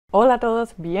Hola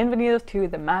todos, bienvenidos to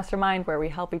the mastermind, where we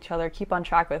help each other keep on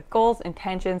track with goals,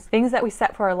 intentions, things that we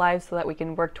set for our lives so that we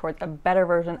can work towards a better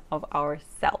version of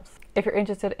ourselves. If you're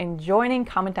interested in joining,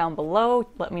 comment down below,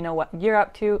 let me know what you're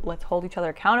up to. Let's hold each other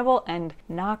accountable and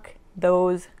knock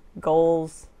those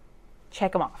goals,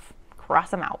 check them off,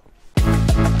 cross them out.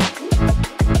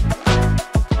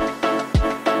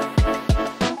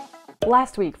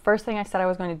 Last week, first thing I said I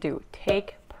was going to do,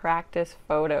 take practice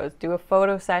photos, do a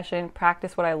photo session,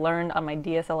 practice what I learned on my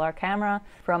DSLR camera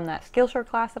from that Skillshare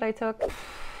class that I took.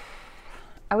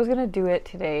 I was gonna do it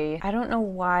today. I don't know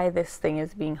why this thing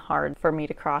is being hard for me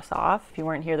to cross off. If you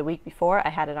weren't here the week before, I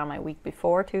had it on my week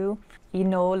before too. Y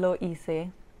no lo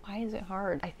hice. Why is it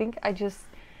hard? I think I just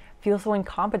feel so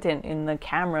incompetent in the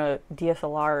camera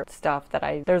DSLR stuff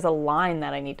that there's a line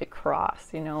that I need to cross,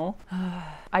 you know?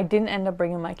 I didn't end up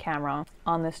bringing my camera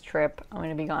on this trip. I'm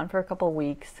gonna be gone for a couple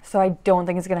weeks, so I don't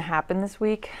think it's gonna happen this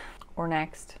week or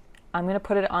next. I'm gonna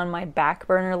put it on my back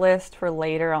burner list for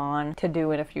later on to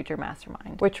do in a future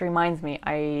mastermind. Which reminds me,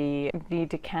 I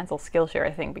need to cancel Skillshare,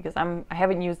 I think, because I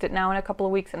haven't used it now in a couple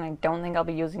of weeks and I don't think I'll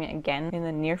be using it again in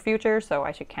the near future, so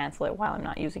I should cancel it while I'm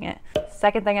not using it.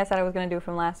 Second thing I said I was gonna do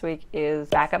from last week is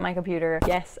back up my computer.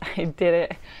 Yes, I did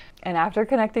it. And after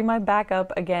connecting my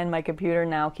backup, again, my computer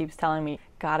now keeps telling me,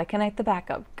 gotta connect the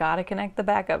backup,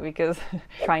 because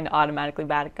trying to automatically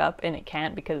back up and it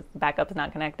can't because the backup's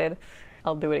not connected.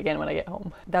 I'll do it again when I get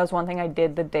home. That was one thing I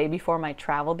did the day before my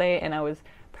travel day and I was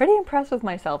pretty impressed with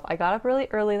myself. I got up really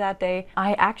early that day.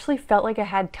 I actually felt like I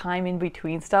had time in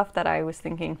between stuff that I was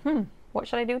thinking, what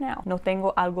should I do now? No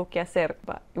tengo algo que hacer.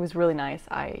 But it was really nice.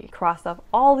 I crossed off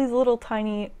all these little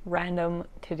tiny random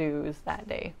to-dos that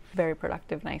day. Very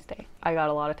productive, nice day. I got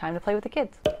a lot of time to play with the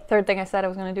kids. Third thing I said I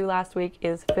was gonna do last week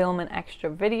is film an extra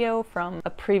video from a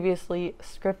previously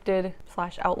scripted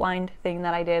 / outlined thing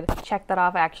that I did. Check that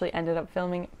off. I actually ended up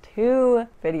filming 2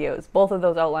 videos, both of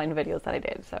those outlined videos that I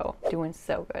did, so doing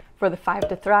so good. For the 5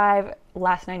 to Thrive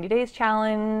last 90 days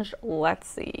challenge, let's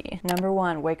see. Number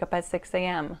 1, wake up at 6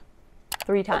 a.m.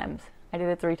 3 times. I did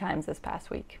it 3 times this past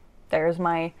week. There's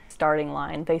my starting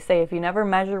line. They say if you never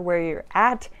measure where you're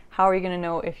at, how are you gonna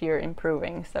know if you're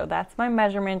improving? So that's my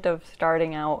measurement of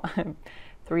starting out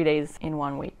 3 days in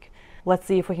 1 week. Let's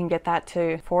see if we can get that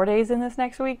to 4 days in this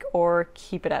next week or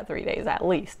keep it at 3 days at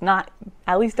least.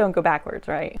 At least don't go backwards,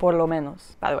 right? Por lo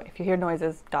menos. By the way, if you hear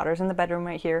noises, daughter's in the bedroom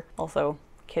right here. Also,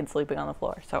 kids sleeping on the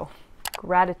floor. So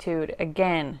gratitude,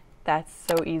 again, that's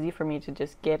so easy for me to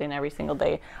just get in every single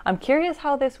day. I'm curious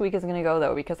how this week is gonna go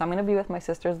though, because I'm gonna be with my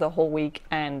sisters the whole week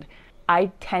and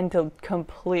I tend to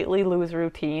completely lose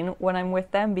routine when I'm with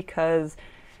them because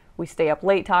we stay up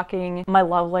late talking. My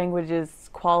love language is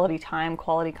quality time,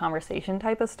 quality conversation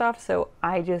type of stuff. So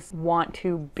I just want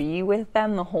to be with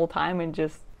them the whole time and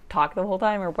just talk the whole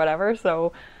time or whatever.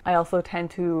 So I also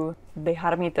tend to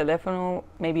dejar mi teléfono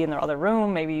maybe in their other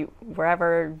room, maybe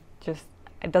wherever. Just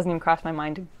it doesn't even cross my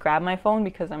mind to grab my phone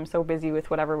because I'm so busy with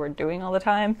whatever we're doing all the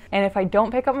time. And if I don't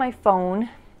pick up my phone,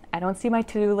 I don't see my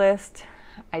to-do list.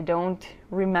 I don't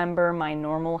remember my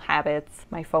normal habits.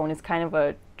 My phone is kind of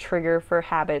a trigger for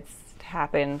habits to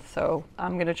happen, so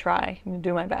I'm gonna try. I'm gonna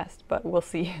do my best, but we'll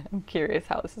see. I'm curious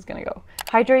how this is gonna go.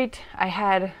 Hydrate. I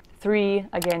had 3,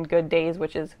 again, good days,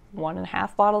 which is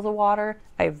 1.5 bottles of water.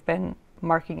 I've been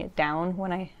marking it down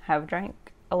when I have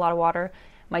drank a lot of water.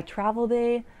 My travel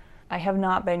day, I have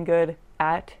not been good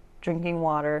at drinking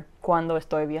water cuando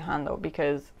estoy viajando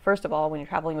because, first of all, when you're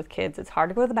traveling with kids, it's hard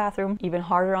to go to the bathroom, even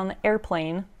harder on the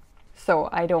airplane. So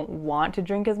I don't want to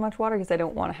drink as much water because I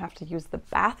don't want to have to use the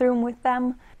bathroom with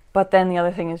them. But then the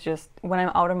other thing is just when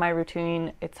I'm out of my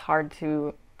routine, it's hard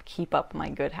to keep up my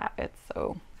good habits.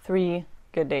 So 3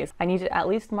 good days. I need to at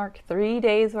least mark 3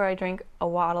 days where I drink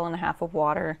 1.5 bottles of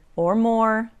water or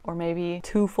more, or maybe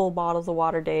 2 full bottles of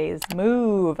water days.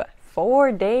 Move.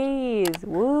 4 days,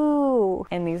 woo!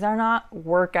 And these are not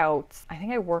workouts. I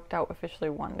think I worked out officially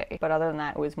 1 day, but other than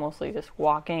that, it was mostly just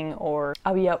walking, or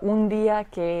había un día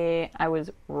que I was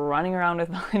running around with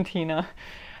Valentina.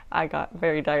 I got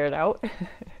very tired out.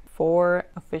 4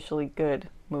 officially good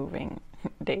moving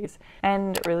days.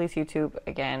 And release YouTube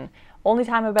again. Only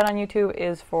time I've been on YouTube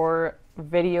is for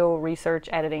video research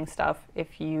editing stuff.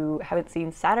 If you haven't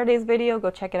seen Saturday's video, go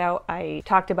check it out. I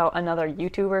talked about another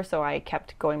YouTuber, so I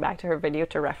kept going back to her video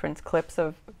to reference clips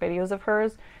of videos of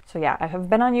hers. So yeah, I have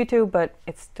been on YouTube, but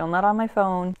it's still not on my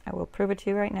phone. I will prove it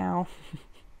to you right now.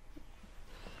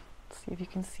 Let's see if you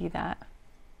can see that.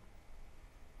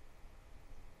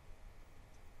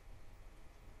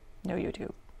 No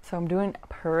YouTube. So I'm doing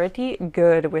pretty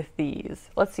good with these.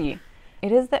 Let's see.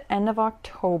 It is the end of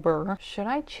October. Should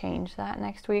I change that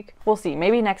next week? We'll see.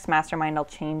 Maybe next mastermind I'll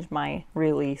change my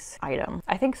release item.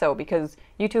 I think so, because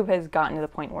YouTube has gotten to the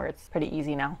point where it's pretty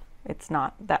easy now. It's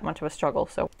not that much of a struggle,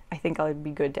 so I think it'd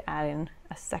be good to add in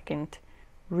a second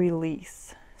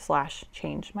release /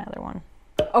 change my other one.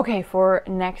 Okay, for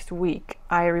next week,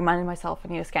 I reminded myself I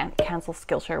need to cancel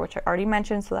Skillshare, which I already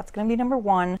mentioned, so that's going to be number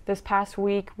 1. This past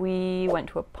week, we went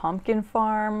to a pumpkin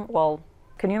farm. Well,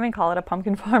 can you even call it a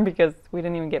pumpkin farm? Because we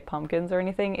didn't even get pumpkins or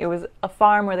anything. It was a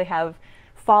farm where they have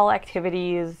fall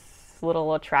activities,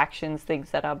 little attractions, things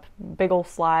set up, big old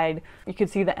slide. You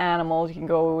could see the animals, you can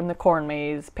go in the corn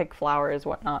maze, pick flowers,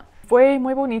 whatnot. Fue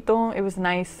muy bonito. It was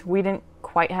nice. We didn't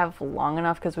quite have long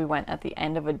enough because we went at the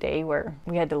end of a day where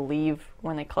we had to leave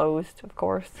when they closed, of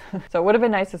course. So it would have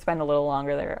been nice to spend a little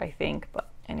longer there, I think. But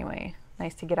anyway,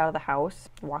 nice to get out of the house,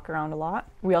 walk around a lot.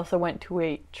 We also went to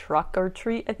a truck or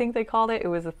treat, I think they called it. It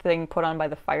was a thing put on by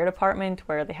the fire department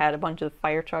where they had a bunch of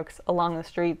fire trucks along the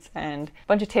streets and a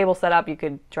bunch of tables set up. You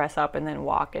could dress up and then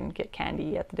walk and get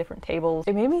candy at the different tables.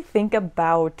 It made me think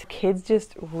about kids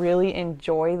just really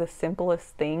enjoy the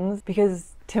simplest things,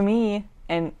 because to me,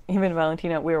 and even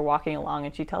Valentina, we were walking along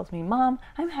and she tells me, "Mom,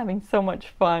 I'm having so much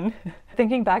fun."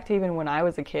 Thinking back to even when I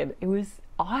was a kid, it was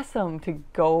awesome to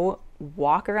go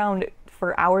walk around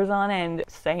for hours on end,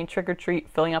 saying trick or treat,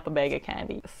 filling up a bag of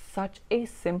candy. Such a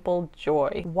simple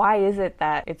joy. Why is it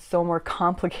that it's so more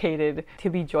complicated to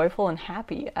be joyful and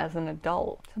happy as an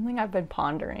adult? Something I've been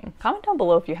pondering. Comment down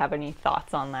below if you have any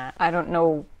thoughts on that. I don't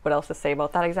know what else to say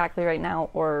about that exactly right now,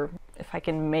 or if I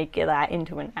can make that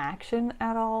into an action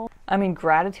at all. I mean,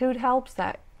 gratitude helps,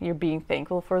 that you're being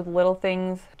thankful for the little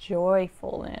things.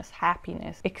 Joyfulness,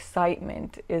 happiness,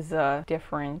 excitement is a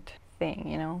different thing,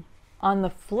 you know? On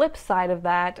the flip side of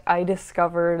that, I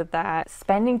discovered that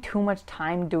spending too much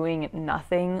time doing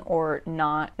nothing, or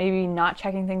maybe not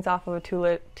checking things off of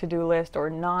a to-do list, or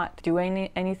not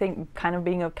doing anything, kind of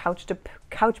being a couch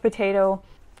potato.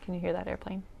 Can you hear that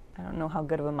airplane? I don't know how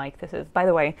good of a mic this is. By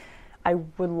the way, I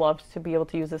would love to be able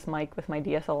to use this mic with my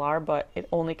DSLR, but it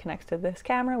only connects to this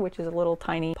camera, which is a little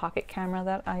tiny pocket camera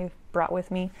that I brought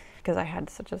with me because I had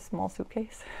such a small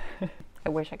suitcase. I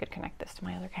wish I could connect this to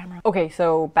my other camera. Okay,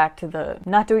 so back to the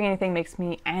not doing anything makes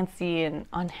me antsy and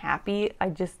unhappy. I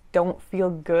just don't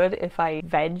feel good if I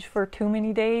veg for too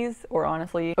many days, or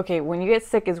honestly, okay, when you get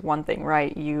sick is one thing,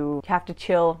 right? You have to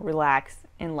chill, relax,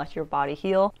 and let your body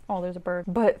heal. Oh, there's a bird.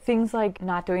 But things like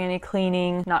not doing any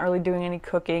cleaning, not really doing any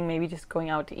cooking, maybe just going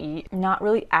out to eat, not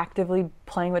really actively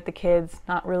playing with the kids,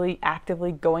 not really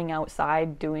actively going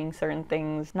outside, doing certain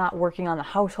things, not working on the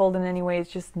household in any ways,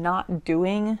 just not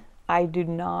doing. I do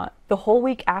not. The whole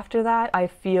week after that, I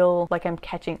feel like I'm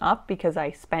catching up because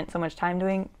I spent so much time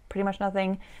doing pretty much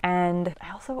nothing. And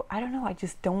I don't know, I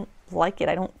just don't like it.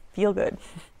 I don't feel good.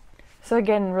 So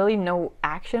again, really no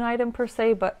action item per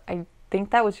se, but I think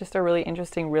that was just a really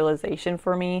interesting realization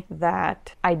for me,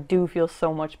 that I do feel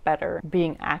so much better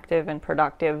being active and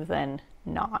productive than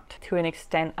not. To an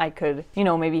extent, I could, you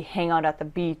know, maybe hang out at the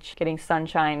beach, getting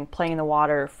sunshine, playing in the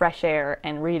water, fresh air,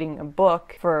 and reading a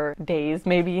book for days,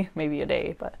 maybe a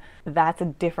day, but that's a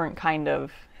different kind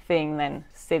of thing than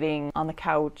sitting on the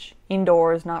couch,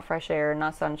 indoors, not fresh air,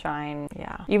 not sunshine.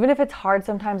 Yeah. Even if it's hard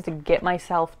sometimes to get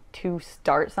myself to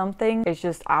start something, it's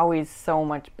just always so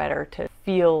much better to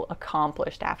feel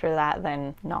accomplished after that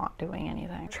than not doing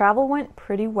anything. Travel went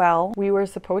pretty well. We were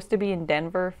supposed to be in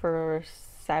Denver for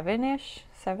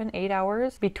 7-8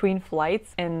 hours between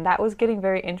flights, and that was getting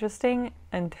very interesting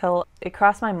until it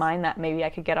crossed my mind that maybe I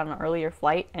could get on an earlier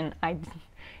flight, and I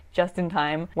just in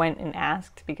time went and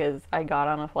asked, because I got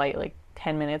on a flight like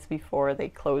 10 minutes before they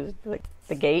closed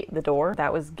the door.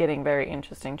 That was getting very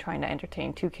interesting, trying to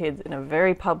entertain 2 kids in a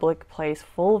very public place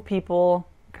full of people,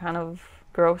 kind of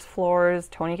gross floors.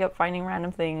 Tony kept finding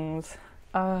random things.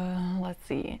 Let's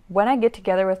see. When I get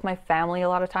together with my family, a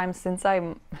lot of times, since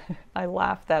I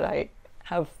laugh that I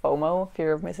have FOMO,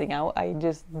 fear of missing out, I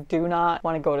just do not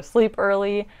want to go to sleep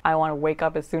early. I want to wake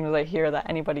up as soon as I hear that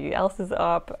anybody else is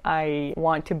up. I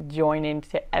want to join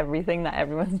into everything that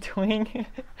everyone's doing.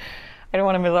 I don't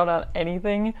want to miss out on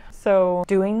anything. So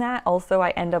doing that, also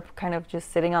I end up kind of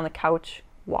just sitting on the couch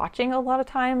watching a lot of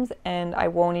times, and I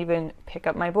won't even pick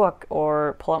up my book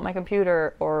or pull out my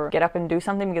computer or get up and do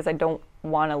something because I don't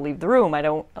want to leave the room. I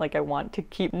want to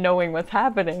keep knowing what's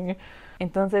happening.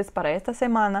 Entonces, para esta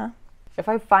semana, if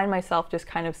I find myself just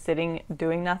kind of sitting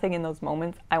doing nothing in those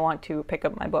moments, I want to pick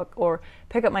up my book or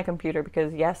pick up my computer,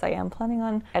 because yes, I am planning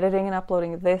on editing and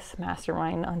uploading this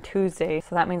mastermind on Tuesday,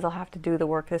 so that means I'll have to do the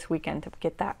work this weekend to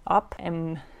get that up.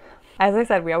 And as I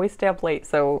said, we always stay up late,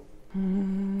 so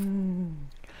can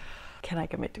I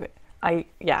commit to it? I'm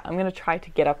gonna try to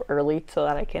get up early so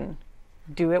that I can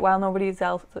do it while nobody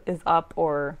else is up,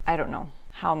 or I don't know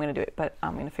how I'm gonna do it, but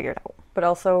I'm gonna figure it out. But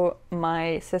also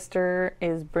my sister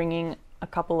is bringing a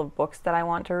couple of books that I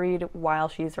want to read while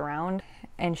she's around,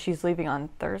 and she's leaving on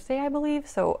Thursday, I believe,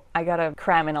 so I gotta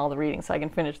cram in all the reading so I can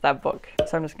finish that book.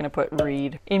 So I'm just gonna put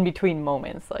read in between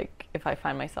moments, like if I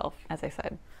find myself, as I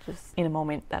said, just in a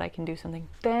moment that I can do something.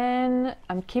 Then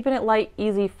I'm keeping it light,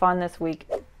 easy, fun this week.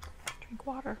 Drink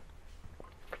water.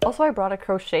 Also, I brought a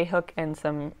crochet hook and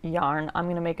some yarn. I'm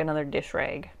gonna make another dish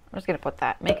rag. I'm just gonna put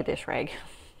that, make a dish rag.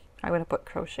 I'm gonna put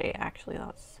crochet, actually,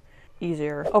 that's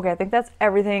easier. Okay, I think that's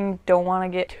everything. Don't want to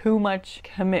get too much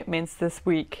commitments this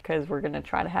week because we're gonna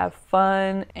try to have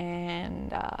fun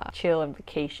and chill and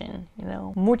vacation, you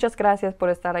know. Muchas gracias por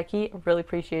estar aquí. Really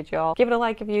appreciate y'all. Give it a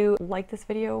like if you like this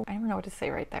video. I don't know what to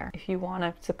say right there. If you want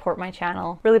to support my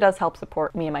channel, really does help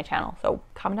support me and my channel. So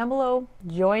comment down below,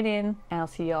 join in, and I'll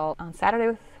see y'all on Saturday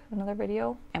with another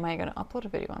video. Am I gonna upload a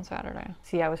video on Saturday?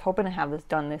 See, I was hoping to have this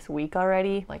done this week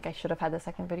already. Like, I should have had the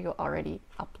second video already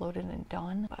uploaded and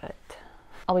done, but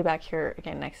I'll be back here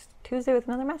again next Tuesday with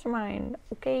another mastermind.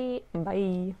 Okay,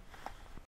 bye.